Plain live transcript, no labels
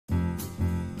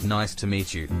Nice to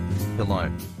meet you.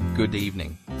 Hello. Good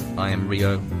evening. I am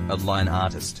Rio, a line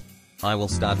artist. I will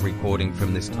start recording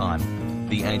from this time.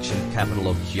 The ancient capital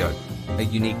of Kyoto. A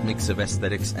unique mix of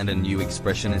aesthetics and a new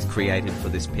expression is created for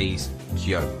this piece,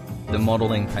 Kyoto. The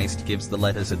modeling paste gives the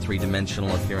letters a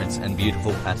three-dimensional appearance and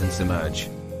beautiful patterns emerge.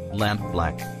 Lamp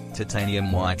black,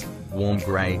 titanium white, warm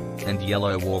grey, and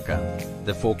yellow ochre.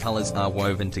 The four colors are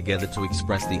woven together to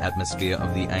express the atmosphere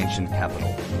of the ancient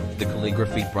capital. The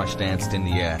calligraphy brush danced in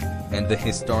the air, and the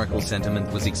historical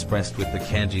sentiment was expressed with the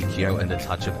kanji kyo and a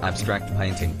touch of abstract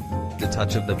painting. The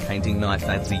touch of the painting knife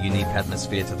adds a unique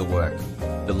atmosphere to the work.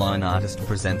 The line artist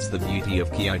presents the beauty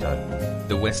of Kyoto.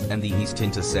 The west and the east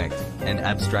intersect, and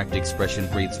abstract expression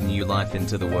breathes new life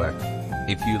into the work.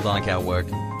 If you like our work,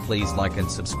 please like and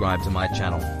subscribe to my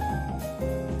channel.